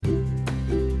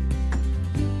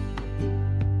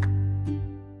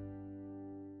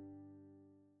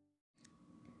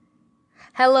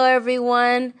Hello,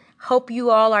 everyone. Hope you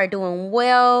all are doing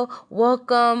well.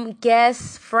 Welcome,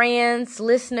 guests, friends,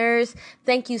 listeners.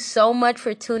 Thank you so much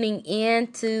for tuning in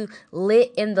to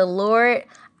Lit in the Lord.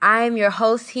 I am your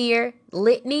host here,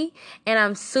 Litney, and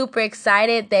I'm super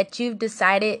excited that you've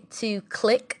decided to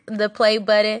click the play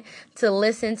button to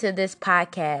listen to this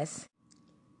podcast.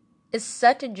 It's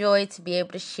such a joy to be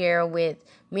able to share with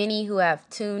many who have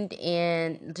tuned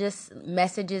in just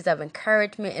messages of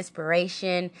encouragement,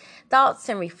 inspiration, thoughts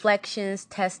and reflections,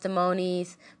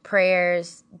 testimonies,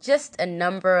 prayers, just a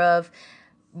number of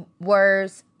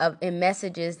words and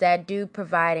messages that do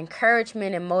provide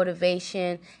encouragement and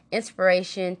motivation,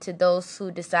 inspiration to those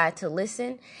who decide to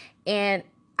listen. And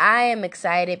I am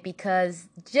excited because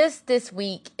just this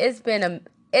week it's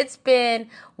been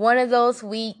one of those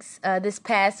weeks, this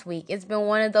past week. It's been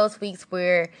one of those weeks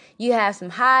where you have some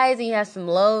highs and you have some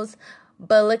lows.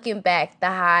 But looking back, the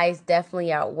highs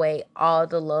definitely outweigh all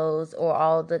the lows or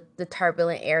all the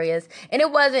turbulent areas. And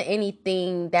it wasn't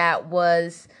anything that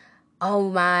was, oh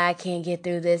my, I can't get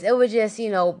through this. It was just,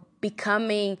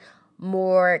 becoming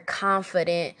more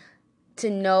confident to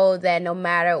know that no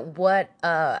matter what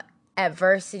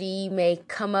adversity may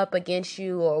come up against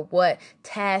you or what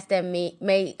task that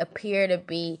may appear to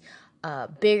be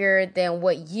bigger than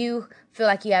what you feel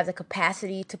like you have the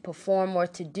capacity to perform or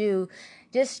to do,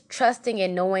 just trusting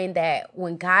and knowing that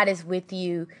when God is with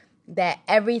you, that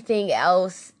everything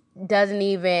else doesn't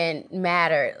even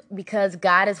matter because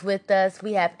God is with us.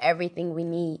 We have everything we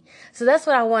need. So that's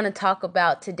what I want to talk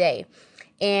about today.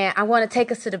 And I want to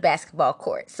take us to the basketball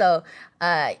court. So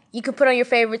you can put on your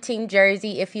favorite team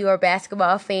jersey if you are a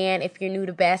basketball fan. If you're new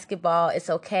to basketball, it's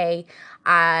okay.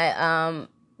 I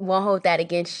won't hold that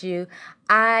against you.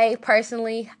 I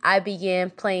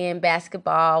began playing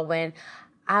basketball when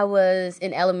I was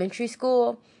in elementary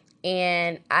school.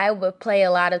 And I would play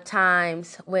a lot of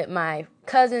times with my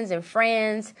cousins and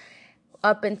friends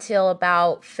up until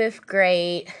about 5th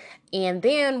grade. And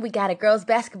then we got a girls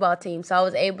basketball team. So I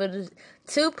was able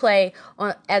to play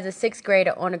as a 6th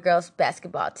grader on a girls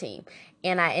basketball team.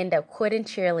 And I ended up quitting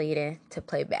cheerleading to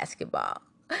play basketball.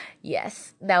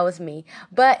 Yes, that was me.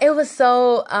 But it was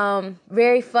so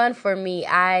very fun for me.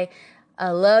 I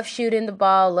love shooting the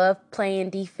ball, love playing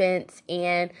defense,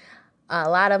 and a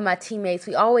lot of my teammates,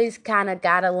 we always kind of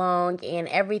got along, and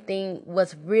everything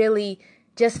was really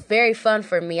just very fun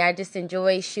for me. I just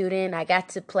enjoyed shooting. I got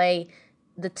to play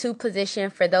the 2 position.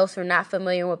 For those who are not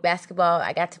familiar with basketball,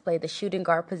 I got to play the shooting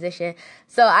guard position.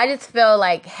 So I just felt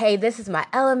like, hey, this is my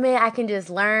element. I can just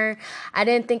learn. I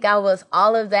didn't think I was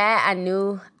all of that. I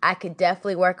knew I could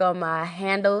definitely work on my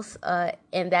handles,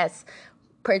 and that's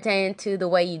pertaining to the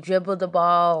way you dribble the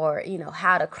ball or,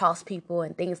 how to cross people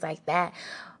and things like that.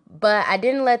 But I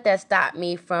didn't let that stop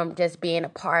me from just being a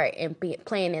part and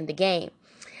playing in the game.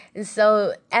 And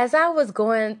so as I was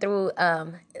going through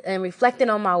and reflecting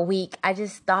on my week, I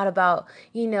just thought about,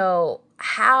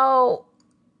 how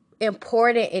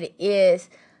important it is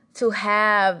to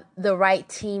have the right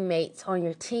teammates on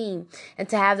your team and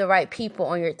to have the right people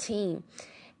on your team.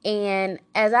 And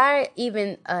as I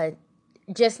even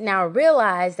just now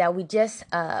realized that we just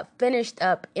finished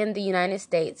up in the United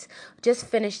States, just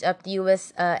finished up the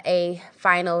USA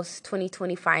Finals,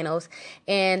 2020 Finals,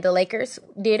 and the Lakers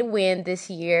did win this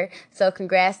year, so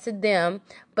congrats to them.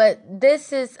 But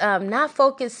this is not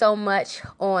focused so much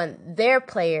on their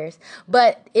players,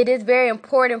 but it is very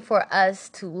important for us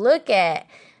to look at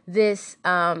this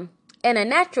in a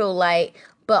natural light,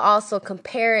 but also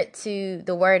compare it to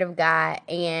the Word of God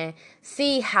and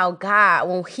see how God,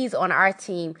 when He's on our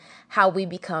team, how we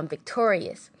become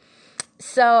victorious.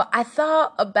 So I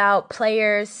thought about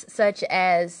players such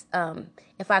as,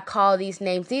 if I call these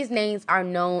names are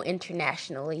known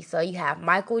internationally. So you have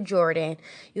Michael Jordan,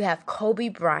 you have Kobe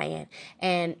Bryant,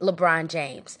 and LeBron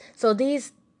James. So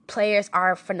these players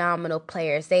are phenomenal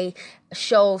players. They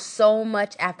show so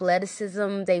much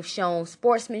athleticism. They've shown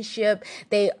sportsmanship.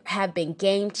 They have been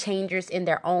game changers in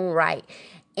their own right.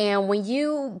 And when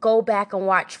you go back and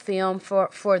watch film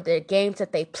for the games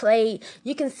that they played,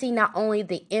 you can see not only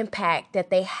the impact that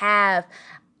they have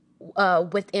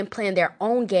within playing their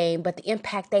own game, but the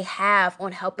impact they have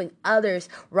on helping others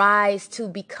rise to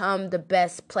become the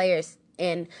best players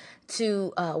and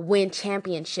to win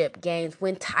championship games,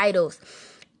 win titles.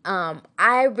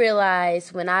 I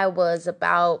realized when I was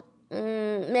about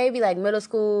maybe like middle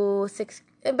school,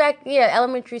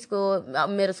 elementary school,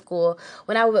 middle school,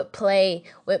 when I would play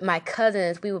with my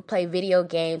cousins, we would play video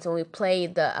games and we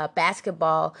played the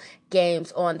basketball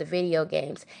games on the video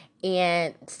games.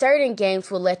 And certain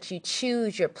games will let you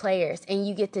choose your players, and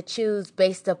you get to choose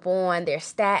based upon their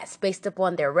stats, based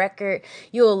upon their record.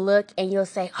 You'll look and you'll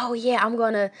say, oh yeah, I'm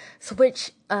going to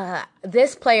switch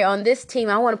this player on this team.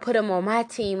 I want to put him on my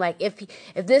team. Like if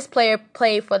this player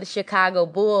played for the Chicago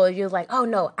Bulls, you're like, oh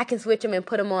no, I can switch him and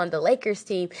put him on the Lakers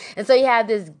team. And so you have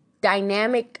this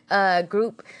dynamic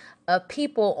group of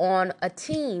people on a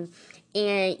team.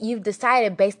 And you've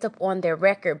decided based upon their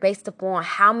record, based upon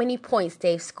how many points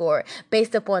they've scored,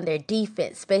 based upon their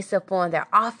defense, based upon their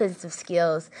offensive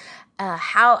skills,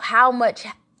 how much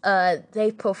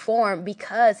they perform.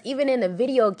 Because even in a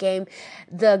video game,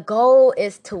 the goal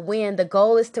is to win. The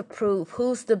goal is to prove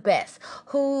who's the best,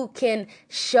 who can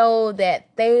show that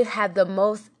they have the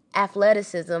most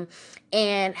athleticism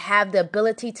and have the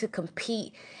ability to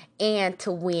compete and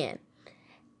to win.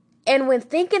 And when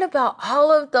thinking about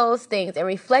all of those things and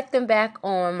reflecting back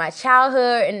on my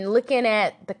childhood and looking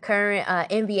at the current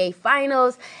NBA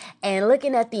finals and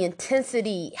looking at the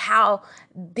intensity, how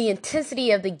the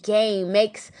intensity of the game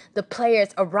makes the players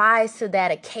arise to that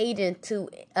occasion to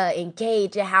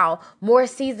engage, and how more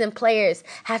seasoned players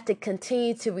have to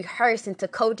continue to rehearse and to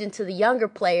coach into the younger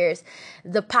players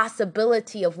the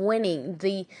possibility of winning,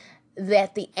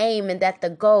 that the aim and that the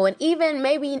goal, and even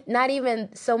maybe not even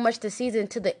so much the season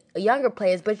to the younger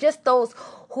players, but just those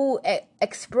who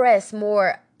express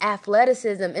more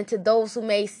athleticism, and to those who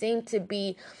may seem to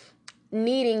be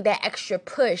needing that extra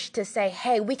push to say,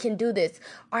 hey, we can do this.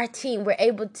 Our team, we're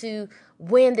able to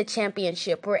win the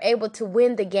championship. We're able to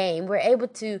win the game. We're able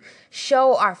to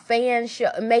show our fans,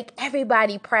 make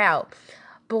everybody proud.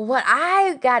 But what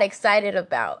I got excited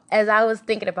about as I was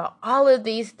thinking about all of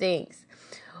these things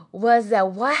was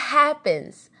that what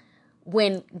happens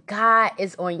when God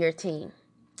is on your team,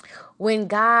 when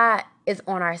God is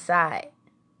on our side,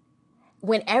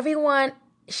 when everyone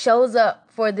shows up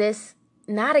for this,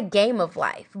 not a game of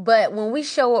life, but when we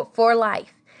show up for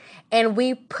life and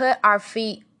we put our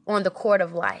feet on the court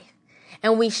of life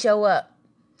and we show up.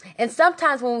 And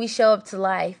sometimes when we show up to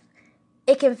life,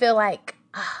 it can feel like,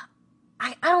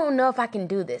 I don't know if I can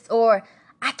do this, or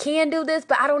I can do this,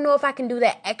 but I don't know if I can do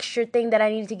that extra thing that I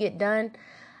need to get done.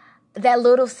 That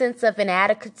little sense of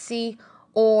inadequacy,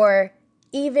 or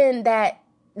even that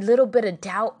little bit of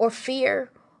doubt or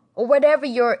fear, or whatever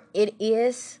it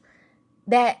is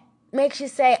that makes you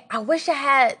say, I wish I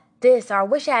had this, or I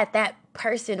wish I had that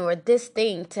person or this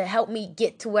thing to help me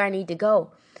get to where I need to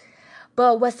go.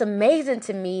 But what's amazing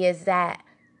to me is that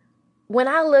when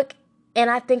I look and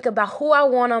I think about who I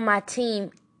want on my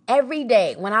team every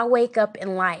day when I wake up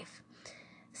in life,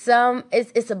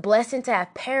 it's a blessing to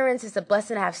have parents, it's a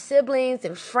blessing to have siblings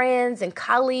and friends and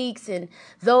colleagues and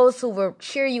those who will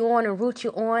cheer you on and root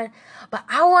you on. But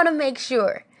I want to make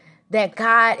sure that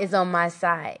God is on my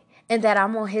side and that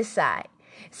I'm on his side.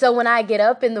 So when I get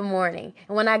up in the morning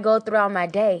and when I go throughout my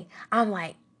day, I'm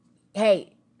like,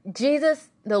 hey, Jesus,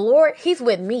 the Lord, he's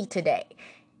with me today.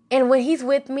 And when he's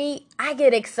with me, I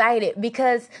get excited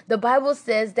because the Bible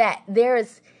says that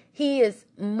he is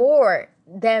more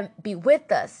than be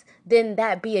with us than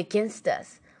that be against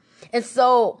us. And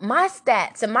so my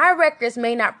stats and my records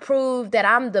may not prove that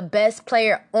I'm the best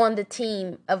player on the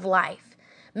team of life.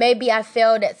 Maybe I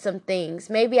failed at some things.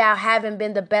 Maybe I haven't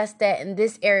been the best at in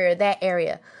this area or that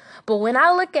area. But when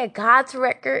I look at God's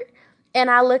record and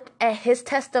I look at his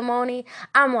testimony,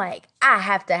 I'm like, I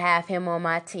have to have him on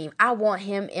my team. I want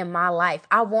him in my life.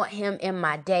 I want him in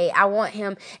my day. I want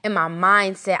him in my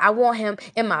mindset. I want him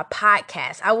in my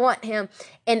podcast. I want him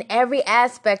in every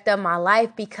aspect of my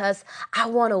life because I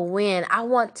want to win. I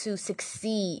want to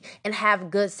succeed and have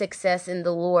good success in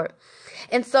the Lord.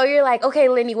 And so you're like, okay,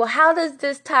 Lenny, well, how does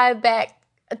this tie back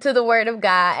to the word of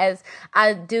God? As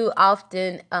I do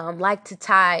often like to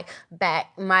tie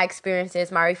back my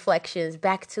experiences, my reflections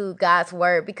back to God's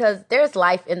word, because there's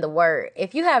life in the word.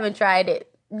 If you haven't tried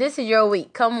it, this is your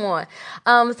week. Come on.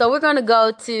 So we're going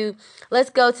to let's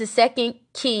go to 2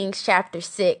 Kings chapter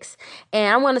 6.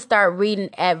 And I'm going to start reading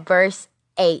at verse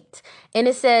 8. And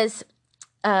it says,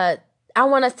 I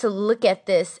want us to look at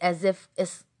this as if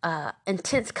it's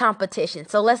intense competition.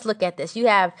 So let's look at this. You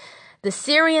have the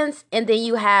Syrians, and then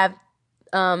you have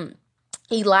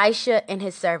Elisha and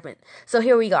his servant. So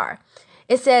here we are.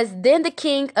 It says, then the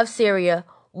king of Syria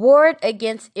warred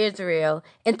against Israel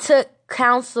and took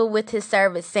counsel with his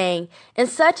servants, saying, in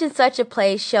such and such a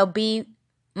place shall be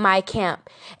my camp.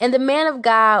 And the man of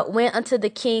God went unto the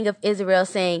king of Israel,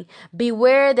 saying,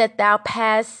 beware that thou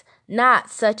pass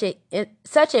not such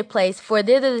a place, for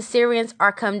thither the Syrians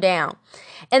are come down.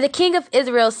 And the king of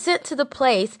Israel sent to the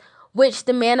place which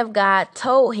the man of God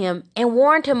told him and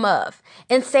warned him of,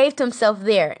 and saved himself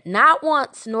there, not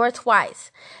once nor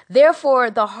twice. Therefore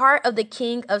the heart of the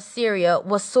king of Syria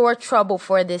was sore troubled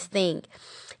for this thing.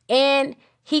 And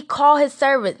he called his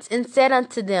servants and said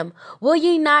unto them, Will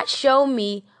ye not show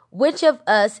me which of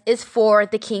us is for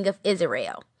the king of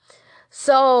Israel?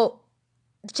 So,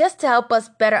 just to help us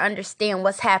better understand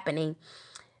what's happening,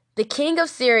 the king of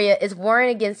Syria is warring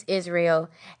against Israel,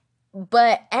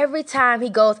 but every time he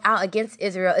goes out against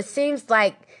Israel, it seems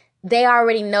like they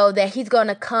already know that he's going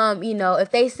to come.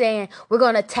 If they saying we're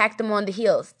going to attack them on the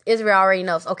hills, Israel already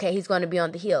knows, okay, he's going to be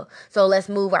on the hill, so let's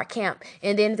move our camp.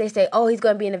 And then if they say, oh, he's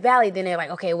going to be in the valley, then they're like,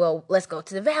 okay, well, let's go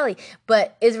to the valley.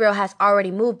 But Israel has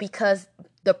already moved because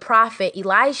the prophet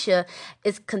Elisha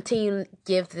is continuing to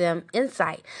give them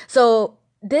insight. So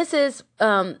this is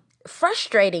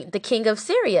frustrating the king of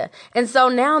Syria. And so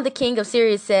now the king of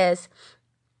Syria says,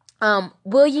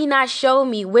 will ye not show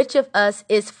me which of us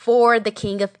is for the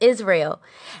king of Israel?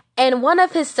 And one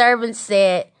of his servants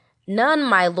said, None,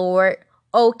 my lord,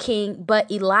 O king,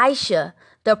 but Elisha,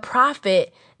 the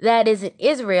prophet that is in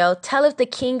Israel, telleth the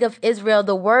king of Israel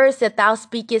the words that thou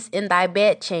speakest in thy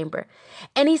bedchamber.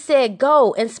 And he said,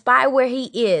 Go and spy where he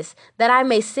is, that I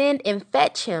may send and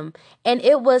fetch him. And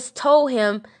it was told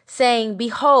him, saying,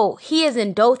 Behold, he is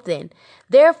in Dothan.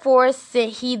 Therefore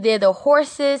sent he thither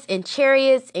horses and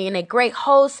chariots and a great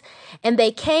host, and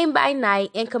they came by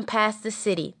night and compassed the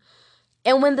city.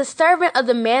 And when the servant of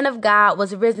the man of God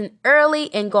was risen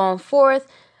early and gone forth,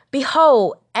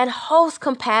 behold, an host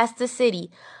compassed the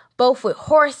city, both with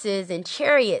horses and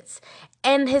chariots.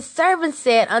 And his servant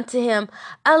said unto him,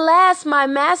 Alas, my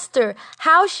master,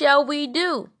 how shall we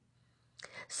do?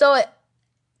 So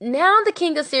now the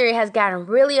king of Syria has gotten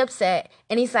really upset,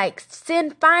 and he's like,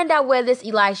 find out where this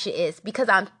Elisha is, because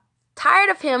I'm tired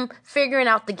of him figuring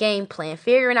out the game plan,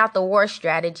 figuring out the war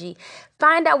strategy.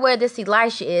 Find out where this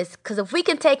Elisha is, because if we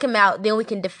can take him out, then we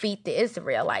can defeat the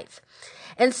Israelites.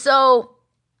 And so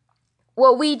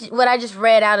what I just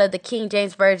read out of the King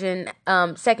James Version,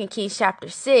 2 Kings chapter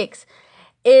 6,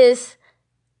 is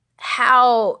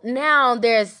how now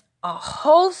there's a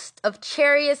host of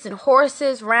chariots and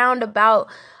horses round about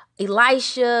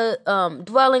Elisha,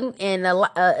 dwelling and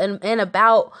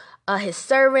about his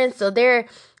servants. So they're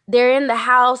in the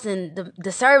house, and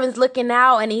the servant's looking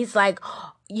out, and he's like,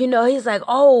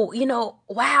 oh,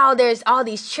 wow, there's all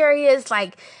these chariots,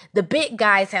 like the big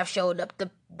guys have showed up.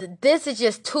 This is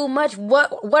just too much.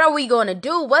 What are we going to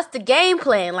do? What's the game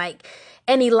plan?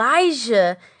 And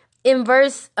Elijah in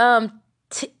verse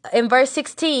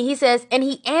 16, he says, and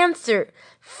he answered,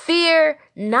 Fear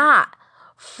not,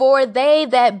 for they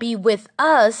that be with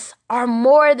us are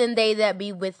more than they that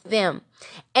be with them.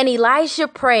 And Elisha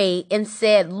prayed and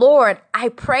said, Lord, I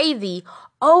pray thee,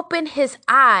 open his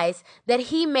eyes that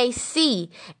he may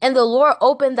see. And the Lord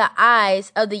opened the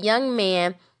eyes of the young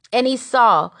man, and he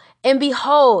saw. And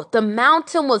behold, the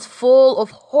mountain was full of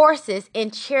horses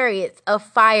and chariots of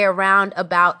fire round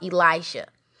about Elisha.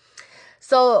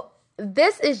 So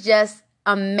this is just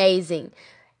amazing.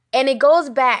 And it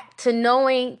goes back to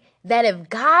knowing that if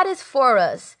God is for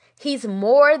us, he's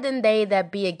more than they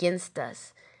that be against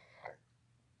us.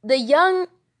 The young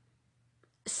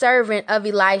servant of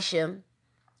Elisha,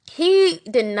 he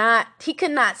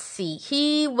could not see.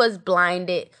 He was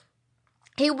blinded.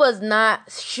 He was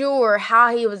not sure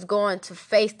how he was going to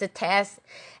face the task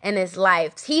in his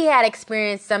life. He had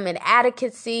experienced some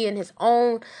inadequacy in his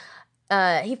own.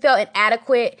 He felt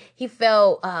inadequate. He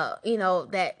felt,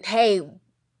 that, hey,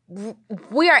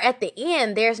 we are at the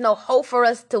end. There's no hope for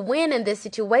us to win in this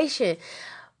situation.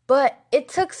 But it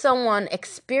took someone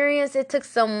experienced. It took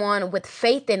someone with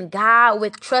faith in God,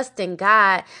 with trust in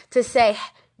God, to say,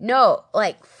 no,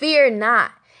 fear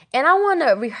not. And I want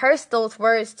to rehearse those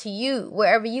words to you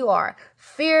wherever you are.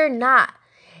 Fear not,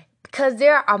 because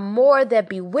there are more that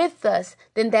be with us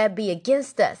than that be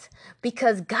against us.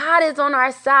 Because God is on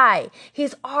our side.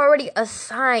 He's already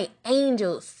assigned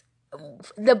angels.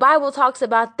 The Bible talks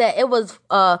about that. It was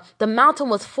the mountain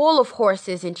was full of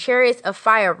horses and chariots of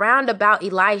fire round about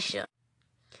Elisha.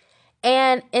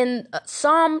 And in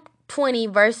Psalm 20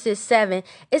 verses 7,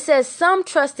 it says, Some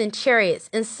trust in chariots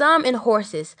and some in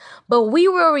horses, but we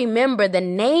will remember the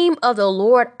name of the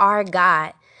Lord our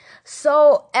God.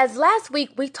 So as last week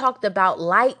we talked about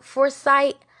light for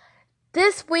sight,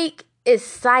 this week is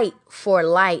sight for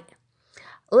light.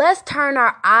 Let's turn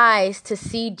our eyes to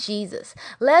see Jesus.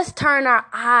 Let's turn our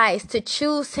eyes to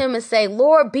choose him and say,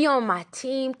 Lord, be on my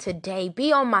team today.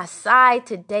 Be on my side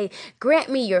today. Grant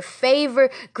me your favor.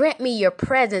 Grant me your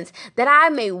presence that I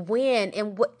may win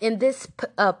in this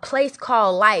place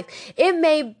called life. It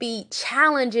may be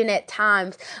challenging at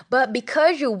times, but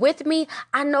because you're with me,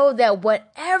 I know that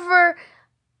whatever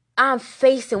I'm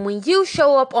facing, when you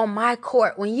show up on my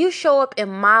court, when you show up in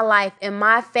my life, in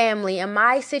my family, in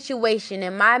my situation,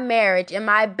 in my marriage, in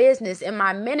my business, in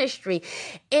my ministry,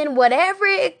 in whatever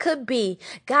it could be,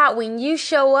 God, when you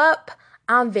show up,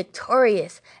 I'm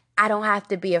victorious. I don't have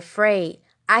to be afraid.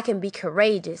 I can be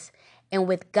courageous. And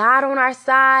with God on our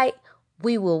side,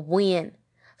 we will win.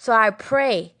 So I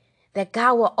pray that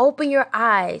God will open your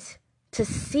eyes to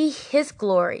see his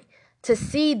glory, to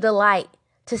see the light,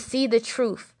 to see the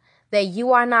truth, that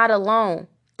you are not alone,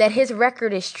 that his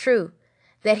record is true,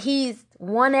 that he's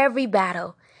won every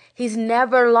battle. He's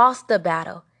never lost a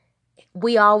battle.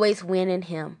 We always win in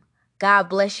him. God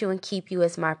bless you and keep you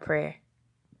is my prayer.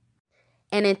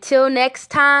 And until next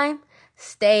time,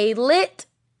 stay lit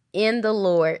in the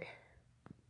Lord.